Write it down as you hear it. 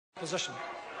position.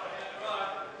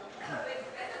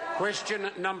 Question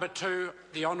number 2,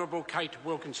 the Honourable Kate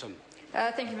Wilkinson.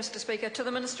 Thank you, Mr Speaker. To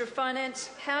the Minister of Finance,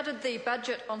 how did the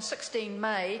budget on 16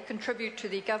 May contribute to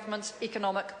the government's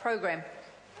economic programme?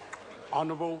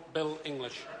 Honourable Bill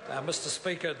English. Mr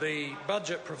Speaker, the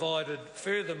budget provided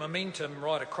further momentum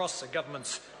right across the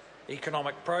government's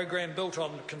economic programme, built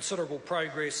on considerable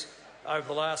progress over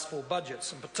the last 4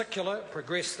 budgets. In particular,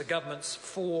 progressed the government's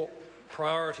 4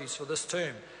 priorities for this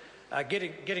term: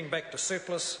 getting back to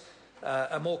surplus,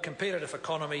 a more competitive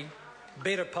economy,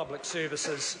 better public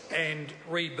services and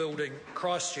rebuilding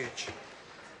Christchurch.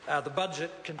 The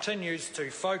budget continues to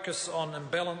focus on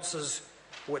imbalances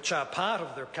which are part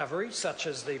of the recovery, such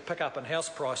as the pick-up in house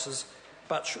prices,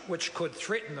 but which could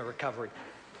threaten the recovery.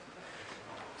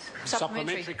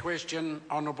 Supplementary question,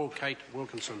 Honourable Kate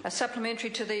Wilkinson. A supplementary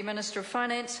to the Minister of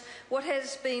Finance. What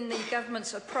has been the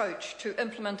government's approach to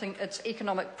implementing its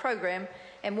economic programme,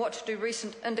 and what do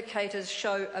recent indicators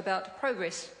show about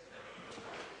progress?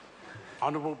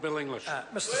 Honourable Bill English.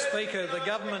 Mr Speaker, the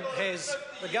government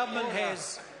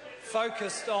has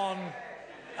focused on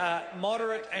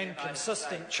moderate and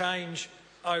consistent change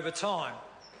over time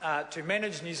to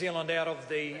manage New Zealand out of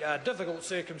the difficult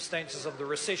circumstances of the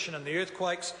recession and the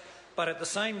earthquakes, but at the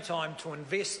same time to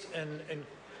invest in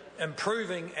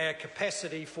improving our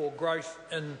capacity for growth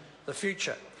in the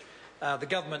future. The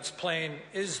government's plan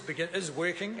is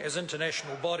working, as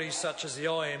international bodies such as the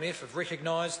IMF have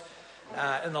recognised.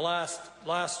 In the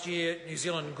last year, New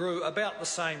Zealand grew about the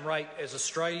same rate as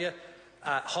Australia,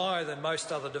 higher than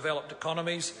most other developed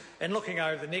economies, and looking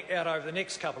out over the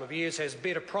next couple of years has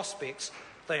better prospects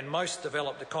than most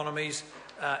developed economies,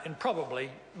 and probably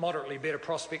moderately better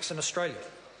prospects in Australia.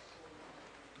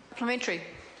 Supplementary.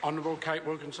 Honourable Kate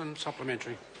Wilkinson,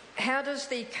 supplementary. How does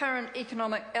the current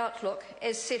economic outlook,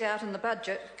 as set out in the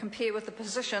budget, compare with the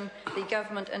position the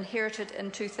government inherited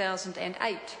in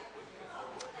 2008?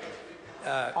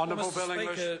 Honourable Bill Speaker,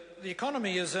 English. the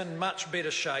economy is in much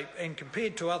better shape, and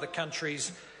compared to other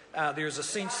countries, there is a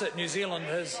sense that New Zealand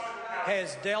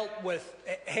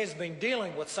has been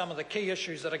dealing with some of the key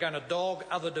issues that are going to dog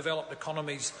other developed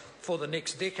economies for the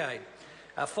next decade.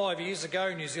 5 years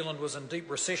ago, New Zealand was in deep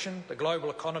recession, the global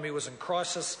economy was in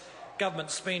crisis, government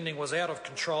spending was out of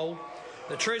control,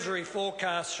 the Treasury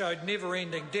forecast showed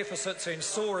never-ending deficits and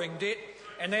soaring debt,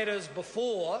 and that is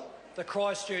before the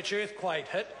Christchurch earthquake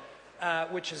hit,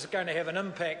 which is going to have an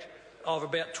impact of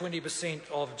about 20%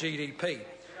 of GDP.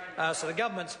 So the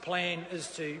government's plan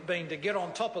is been to get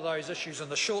on top of those issues in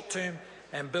the short term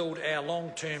and build our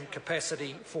long-term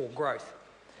capacity for growth.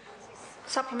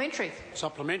 Supplementary.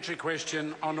 Supplementary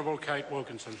question, Honourable Kate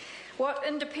Wilkinson. What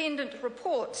independent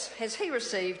reports has he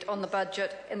received on the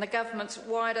budget and the government's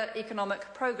wider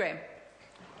economic programme?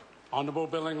 Honourable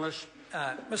Bill English.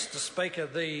 Mr Speaker,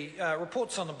 the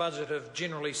reports on the budget have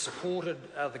generally supported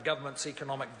the government's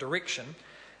economic direction,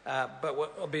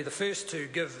 but I'll be the first to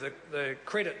give the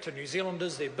credit to New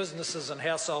Zealanders, their businesses and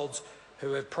households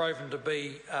who have proven to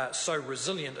be so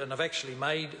resilient and have actually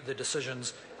made the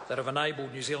decisions that have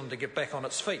enabled New Zealand to get back on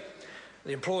its feet.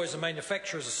 The Employers and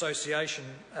Manufacturers Association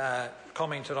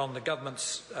commented on the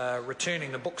government's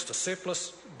returning the books to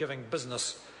surplus, giving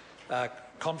business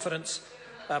confidence.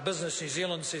 Business New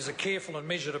Zealand says a careful and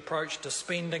measured approach to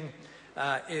spending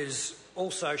is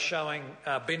also showing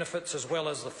benefits, as well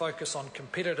as the focus on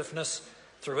competitiveness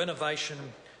through innovation,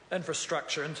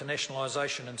 infrastructure,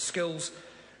 internationalisation and skills.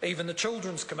 Even the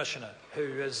Children's Commissioner,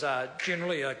 who is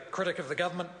generally a critic of the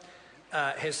government,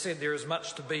 has said there is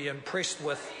much to be impressed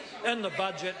with in the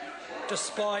budget,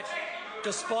 despite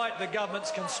the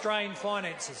government's constrained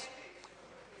finances.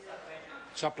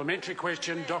 Supplementary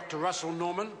question, Dr Russell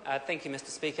Norman. Thank you, Mr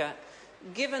Speaker.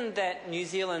 Given that New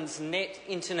Zealand's net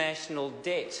international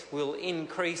debt will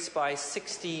increase by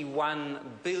 $61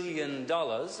 billion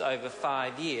over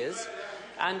 5 years,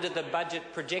 under the budget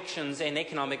projections and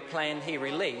economic plan he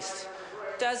released,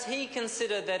 does he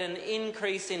consider that an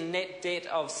increase in net debt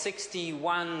of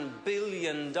 $61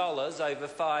 billion over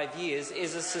 5 years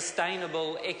is a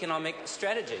sustainable economic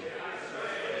strategy?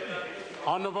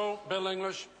 Honourable Bill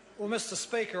English. Well, Mr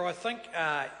Speaker, I think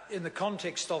in the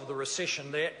context of the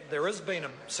recession there has been a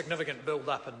significant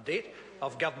build-up in debt,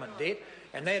 of government debt,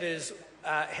 and that is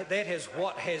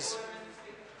what has...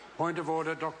 Point of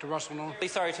order, Dr Russell Norman.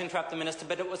 Sorry to interrupt the Minister,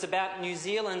 but it was about New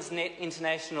Zealand's net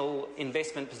international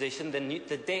investment position,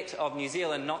 the debt of New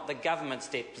Zealand, not the government's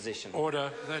debt position.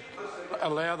 Order.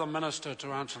 Allow the Minister to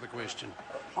answer the question.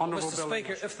 Honourable Mr Bill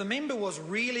Speaker, English. if the member was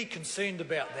really concerned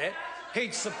about that,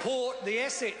 he'd support the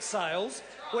asset sales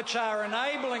which are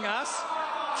enabling us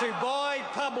to buy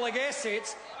public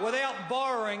assets without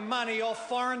borrowing money off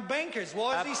foreign bankers.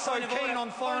 Why is he so keen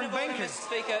on foreign bankers?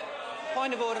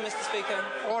 Point of order, Mr. Speaker.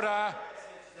 Order.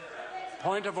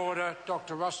 Point of order,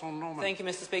 Dr. Russell Norman. Thank you,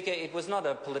 Mr. Speaker. It was not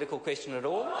a political question at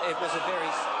all. It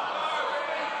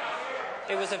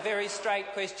was a very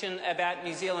straight question about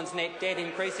New Zealand's net debt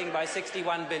increasing by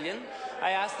 $61 billion.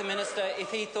 I asked the Minister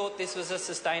if he thought this was a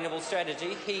sustainable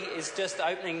strategy. He is just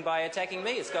opening by attacking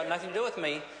me. It's got nothing to do with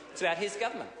me. It's about his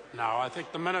government. No, I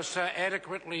think the Minister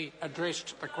adequately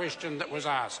addressed the question that was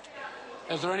asked.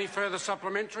 Is there any further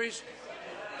supplementaries?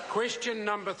 Question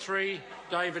number 3,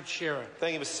 David Shearer.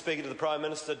 Thank you, Mr. Speaker. To the Prime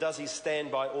Minister, does he stand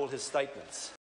by all his statements?